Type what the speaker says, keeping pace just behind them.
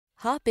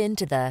Hop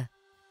into the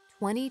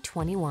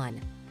 2021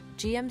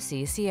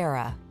 GMC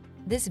Sierra.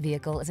 This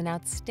vehicle is an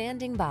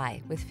outstanding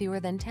buy with fewer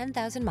than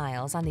 10,000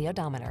 miles on the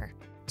odometer.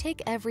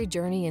 Take every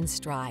journey in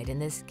stride in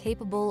this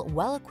capable,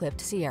 well-equipped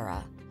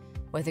Sierra.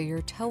 Whether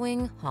you're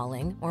towing,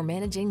 hauling, or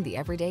managing the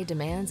everyday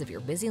demands of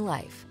your busy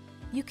life,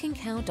 you can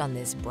count on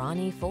this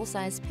brawny,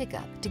 full-size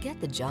pickup to get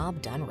the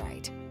job done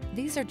right.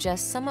 These are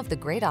just some of the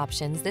great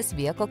options this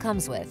vehicle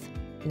comes with: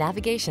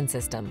 navigation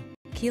system,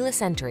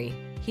 keyless entry,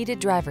 heated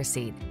driver's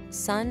seat,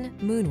 sun,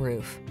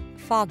 moonroof,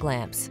 fog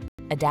lamps,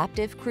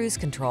 adaptive cruise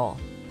control,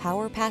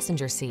 power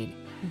passenger seat,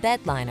 bed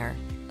liner,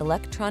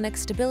 electronic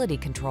stability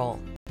control,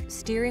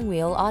 steering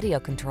wheel audio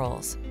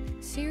controls.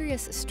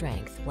 Serious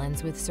strength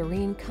blends with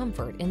serene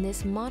comfort in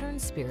this modern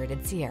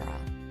spirited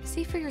Sierra.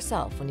 See for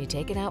yourself when you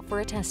take it out for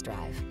a test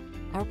drive.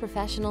 Our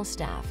professional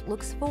staff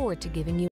looks forward to giving you